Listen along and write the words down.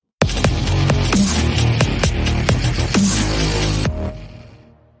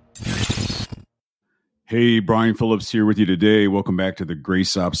Hey, Brian Phillips here with you today. Welcome back to the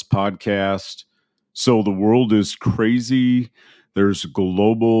Grace Ops podcast. So the world is crazy. There's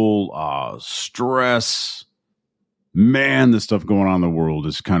global stress. Man, the stuff going on in the world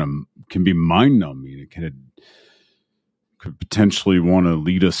is can be mind numbing. It could potentially want to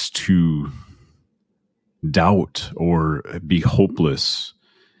lead us to doubt or be hopeless.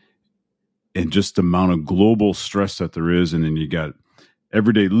 And just the amount of global stress that there is, and then you got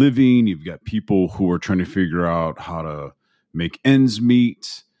everyday living, you've got people who are trying to figure out how to make ends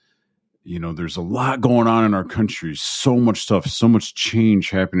meet. You know, there's a lot going on in our country, so much stuff, so much change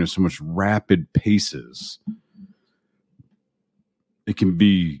happening at so much rapid paces. It can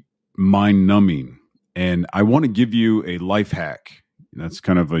be mind numbing. And I want to give you a life hack. That's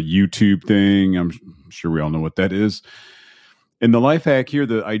kind of a YouTube thing. I'm sure we all know what that is. And the life hack here,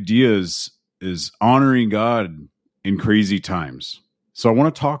 the idea is honoring God in crazy times. So I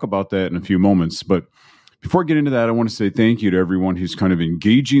want to talk about that in a few moments. But before I get into that, I want to say thank you to everyone who's kind of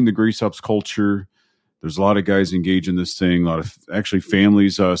engaging the Grace Ops culture. There's a lot of guys engaged in this thing, a lot of actually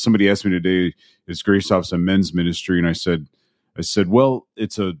families. Somebody asked me today, is Grace Ops a men's ministry? And I said, well,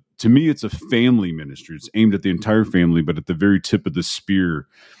 to me, it's a family ministry. It's aimed at the entire family, but at the very tip of the spear,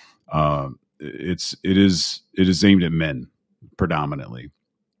 it is aimed at men predominantly.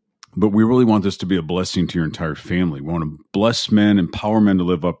 But we really want this to be a blessing to your entire family. We want to bless men, empower men to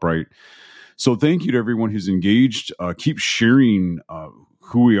live upright. So thank you to everyone who's engaged. Keep sharing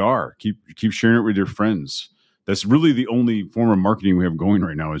who we are. Keep sharing it with your friends. That's really the only form of marketing we have going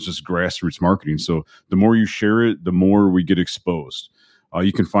right now is just grassroots marketing. So the more you share it, the more we get exposed.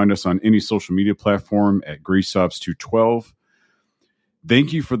 You can find us on any social media platform at GraceOps212.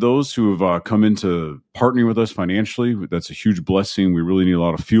 Thank you for those who have come into partnering with us financially. That's a huge blessing. We really need a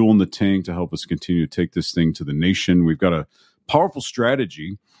lot of fuel in the tank to help us continue to take this thing to the nation. We've got a powerful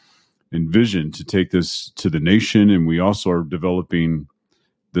strategy and vision to take this to the nation. And we also are developing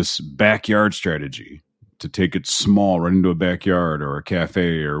this backyard strategy to take it small, right into a backyard or a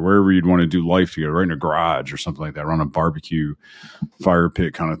cafe or wherever you'd want to do life together, right in a garage or something like that, around a barbecue, fire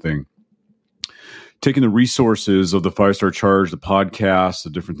pit kind of thing. Taking the resources of the 5-Star Charge, the podcast,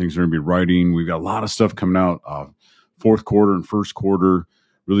 the different things we're going to be writing. We've got a lot of stuff coming out, fourth quarter and first quarter,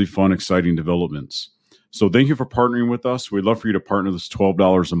 really fun, exciting developments. So thank you for partnering with us. We'd love for you to partner this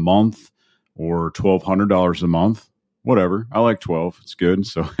 $12 a month or $1,200 a month, whatever. I like 12. It's good.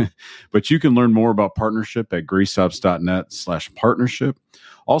 So, but you can learn more about partnership at graceops.net/partnership.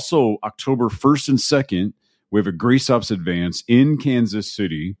 Also, October 1st and 2nd, we have a Grace Ops Advance in Kansas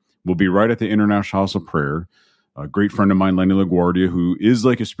City. We'll be right at the International House of Prayer. A great friend of mine, Lenny LaGuardia, who is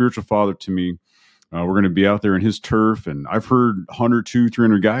like a spiritual father to me. We're going to be out there in his turf, and I've heard 100, 200,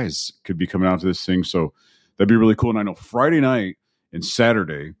 300 guys could be coming out to this thing. So that'd be really cool. And I know Friday night and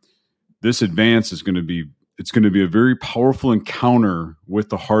Saturday, this advance is going to be, it's going to be a very powerful encounter with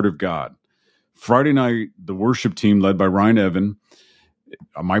the heart of God. Friday night, the worship team led by Ryan Evan,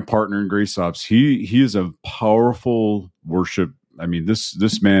 my partner in Grace Ops, he is a powerful worship. I mean,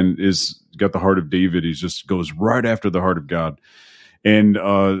 this man is got the heart of David. He just goes right after the heart of God. And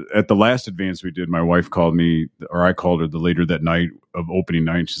at the last advance we did, my wife called me, or I called her the later that night of opening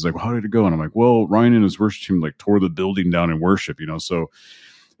night. She's like, well, how did it go? And I'm like, well, Ryan and his worship team like tore the building down in worship, you know. So,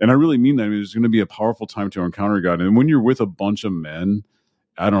 and I really mean that. I mean, it's going to be a powerful time to encounter God. And when you're with a bunch of men,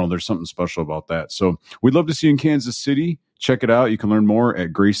 I don't know, there's something special about that. So we'd love to see you in Kansas City. Check it out. You can learn more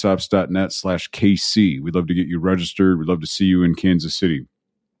at graceops.net/KC. We'd love to get you registered. We'd love to see you in Kansas City.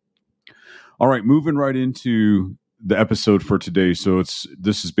 All right, moving right into the episode for today. So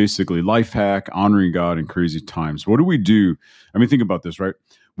this is basically life hack, honoring God in crazy times. What do we do? I mean, think about this, right?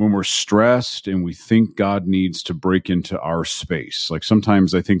 When we're stressed and we think God needs to break into our space. Like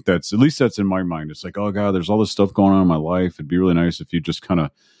sometimes I think at least that's in my mind. It's like, oh God, there's all this stuff going on in my life. It'd be really nice if you just kind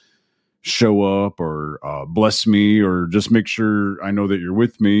of show up or bless me or just make sure I know that you're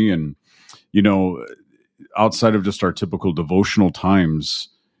with me. And, you know, outside of just our typical devotional times,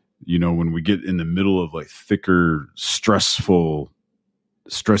 you know, when we get in the middle of like thicker,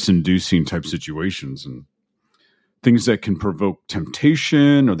 stress-inducing type situations and things that can provoke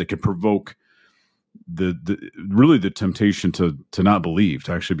temptation, or they can provoke the temptation to not believe,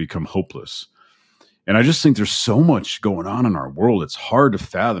 to actually become hopeless. And I just think there's so much going on in our world. It's hard to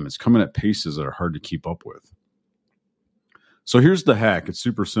fathom. It's coming at paces that are hard to keep up with. So here's the hack. It's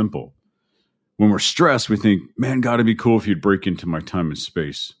super simple. When we're stressed, we think, man, God, it'd be cool if you'd break into my time and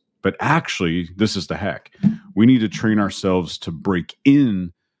space. But actually, this is the hack. We need to train ourselves to break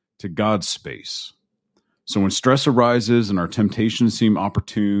in to God's space. So when stress arises and our temptations seem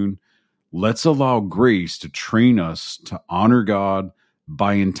opportune, let's allow grace to train us to honor God,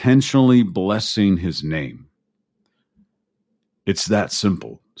 by intentionally blessing his name. It's that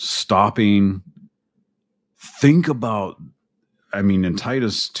simple. Stopping, think about, in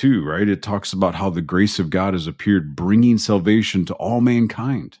Titus 2, right? It talks about how the grace of God has appeared, bringing salvation to all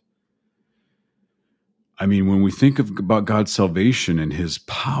mankind. When we think about God's salvation and his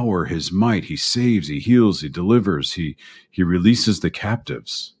power, his might, he saves, he heals, he delivers, he releases the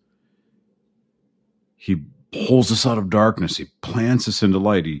captives. He pulls us out of darkness. He plants us into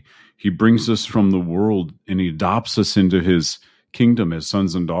light. He brings us from the world and he adopts us into his kingdom as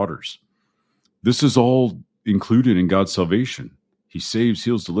sons and daughters. This is all included in God's salvation. He saves,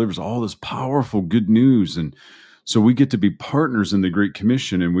 heals, delivers, all this powerful good news. And so we get to be partners in the Great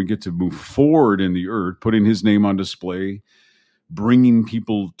Commission, and we get to move forward in the earth, putting his name on display, bringing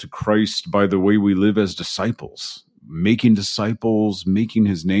people to Christ by the way we live as disciples, making disciples, making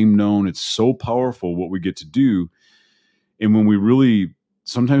his name known. It's so powerful what we get to do. And when we really,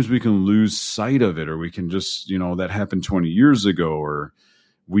 sometimes we can lose sight of it, or we can just, that happened 20 years ago, or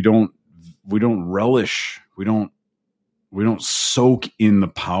we don't relish, we don't soak in the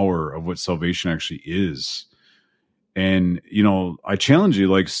power of what salvation actually is. And, I challenge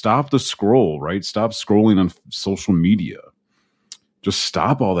you, stop the scroll, right? Stop scrolling on social media. Just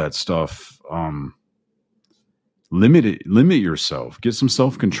stop all that stuff. Limit yourself, get some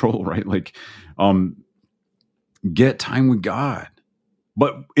self-control, right? Get time with God.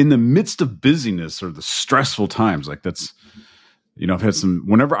 But in the midst of busyness or the stressful times, that's, I've had some,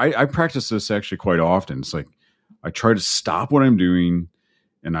 whenever I practice this actually quite often, it's I try to stop what I'm doing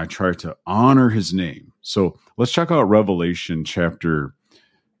and I try to honor his name. So let's check out Revelation 4.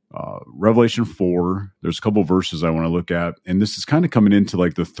 There's a couple verses I want to look at. And this is kind of coming into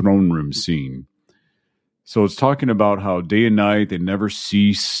the throne room scene. So it's talking about how day and night, they never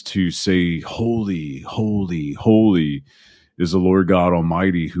cease to say, holy, holy, holy is the Lord God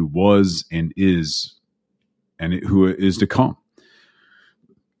Almighty, who was and is, and who is to come.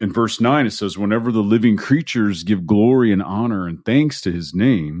 In verse 9, it says, whenever the living creatures give glory and honor and thanks to his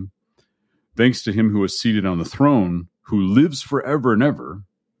name, thanks to him who is seated on the throne, who lives forever and ever,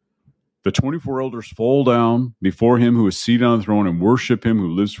 the 24 elders fall down before him who is seated on the throne and worship him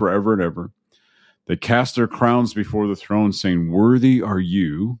who lives forever and ever. They cast their crowns before the throne, saying, worthy are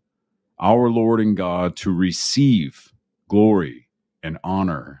you, our Lord and God, to receive glory and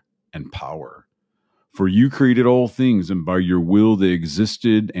honor and power. For you created all things, and by your will they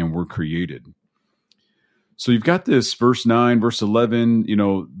existed and were created. So you've got this verse 9, verse 11,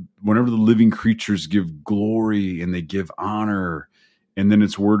 whenever the living creatures give glory and they give honor, and then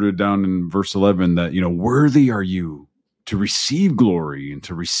it's worded down in verse 11 that, worthy are you to receive glory and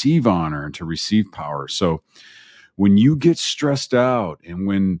to receive honor and to receive power. So when you get stressed out and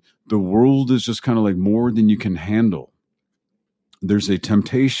when the world is just kind of more than you can handle, there's a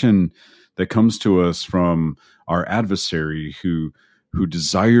temptation that comes to us from our adversary who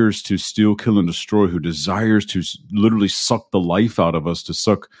desires to steal, kill, and destroy, who desires to literally suck the life out of us, to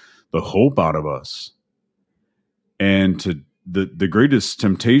suck the hope out of us. And the greatest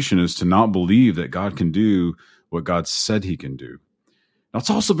temptation is to not believe that God can do what God said he can do. Now, it's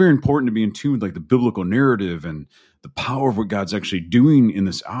also very important to be in tune with the biblical narrative and the power of what God's actually doing in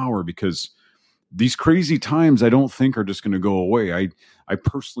this hour, because these crazy times I don't think are just going to go away. I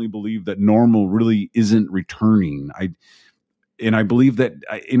personally believe that normal really isn't returning. I believe that,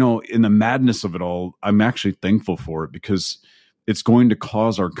 in the madness of it all, I'm actually thankful for it, because it's going to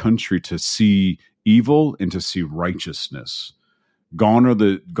cause our country to see evil and to see righteousness. Gone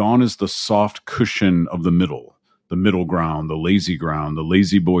is the soft cushion of the middle ground, the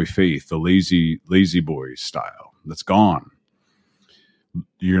lazy boy faith, the lazy boy style. That's gone.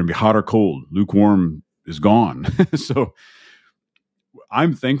 You're going to be hot or cold. Lukewarm is gone. So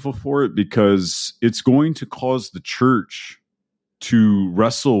I'm thankful for it, because it's going to cause the church to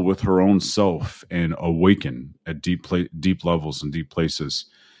wrestle with her own self and awaken at deep levels and deep places,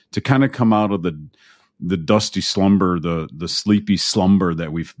 to kind of come out of the dusty slumber, the sleepy slumber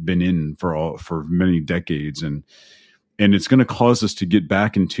that we've been in for many decades. And it's going to cause us to get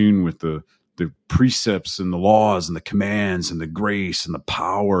back in tune with the precepts and the laws and the commands and the grace and the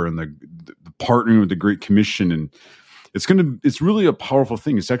power and the partnering with the Great Commission. And it's really a powerful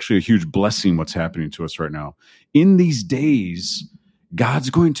thing. It's actually a huge blessing what's happening to us right now. In these days, God's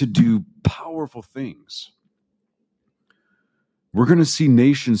going to do powerful things. We're going to see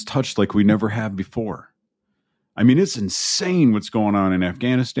nations touched like we never have before. It's insane what's going on in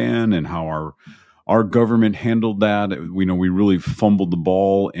Afghanistan and how our government handled that. We really fumbled the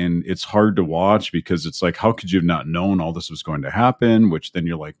ball, and it's hard to watch, because it's how could you have not known all this was going to happen? Which then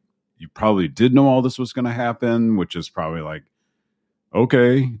you're you probably did know all this was going to happen, which is probably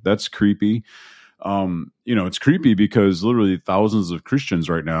Okay, that's creepy. It's creepy because literally thousands of Christians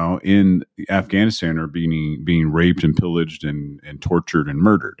right now in Afghanistan are being raped and pillaged and tortured and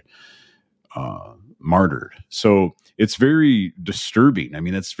martyred. So it's very disturbing. I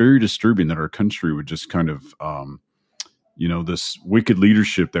mean, it's very disturbing that our country would just kind of, this wicked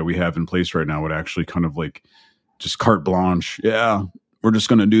leadership that we have in place right now would actually kind of like just carte blanche. Yeah, we're just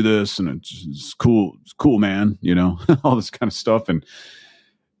going to do this, and it's cool. It's cool, man. All this kind of stuff. And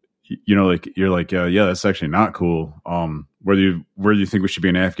like you're like, yeah, that's actually not cool. Whether you think we should be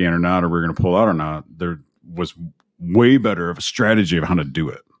an Afghan or not, or we're going to pull out or not, there was way better of a strategy of how to do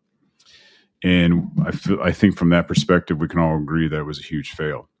it. And I think from that perspective, we can all agree that it was a huge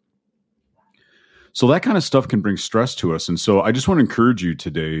fail. So that kind of stuff can bring stress to us. And so I just want to encourage you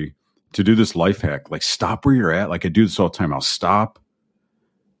today to do this life hack. Like, stop where you're at. Like, I do this all the time. I'll stop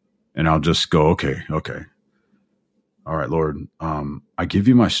and I'll just go, okay. All right, Lord, I give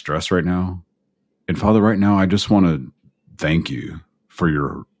you my stress right now. And Father, right now, I just want to thank you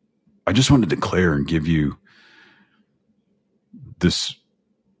I just want to declare and give you this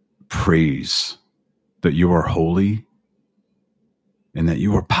praise that you are holy and that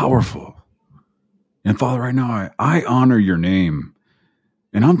you are powerful. And Father, right now, I honor your name,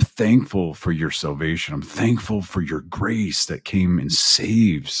 and I'm thankful for your salvation. I'm thankful for your grace that came and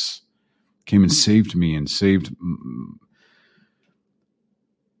saved me and saved.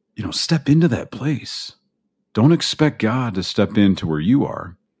 Step into that place. Don't expect God to step into where you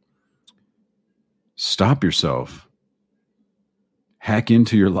are. Stop yourself. Hack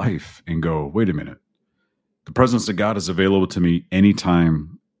into your life and go, wait a minute. The presence of God is available to me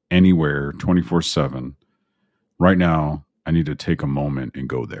anytime, anywhere, 24/7. Right now, I need to take a moment and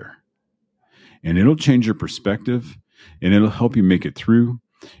go there. And it'll change your perspective, and it'll help you make it through.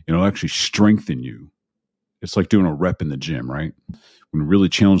 It'll actually strengthen you. It's like doing a rep in the gym, right? When we really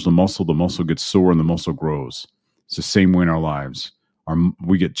challenge the muscle gets sore and the muscle grows. It's the same way in our lives.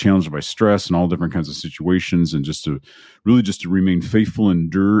 We get challenged by stress and all different kinds of situations, and just to remain faithful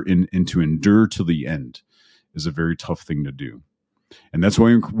and to endure till the end is a very tough thing to do. And that's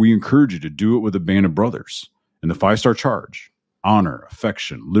why we encourage you to do it with a band of brothers. And the 5-star charge: honor,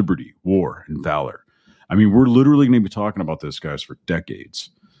 affection, liberty, war, and valor. I mean, we're literally going to be talking about this, guys, for decades.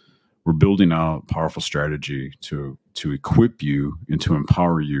 We're building out a powerful strategy to equip you and to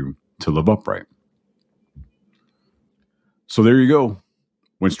empower you to live upright. So there you go.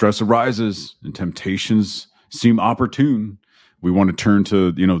 When stress arises and temptations seem opportune, we want to turn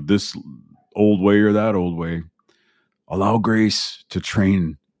to, this old way or that old way. Allow grace to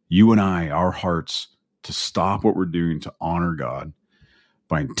train you and our hearts to stop what we're doing, to honor God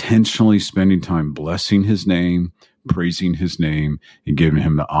by intentionally spending time blessing his name, praising his name, and giving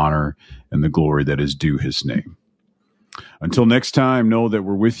him the honor and the glory that is due his name. Until next time, know that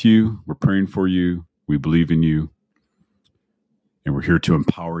we're with you. We're praying for you. We believe in you. And we're here to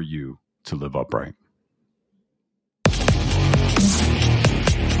empower you to live upright.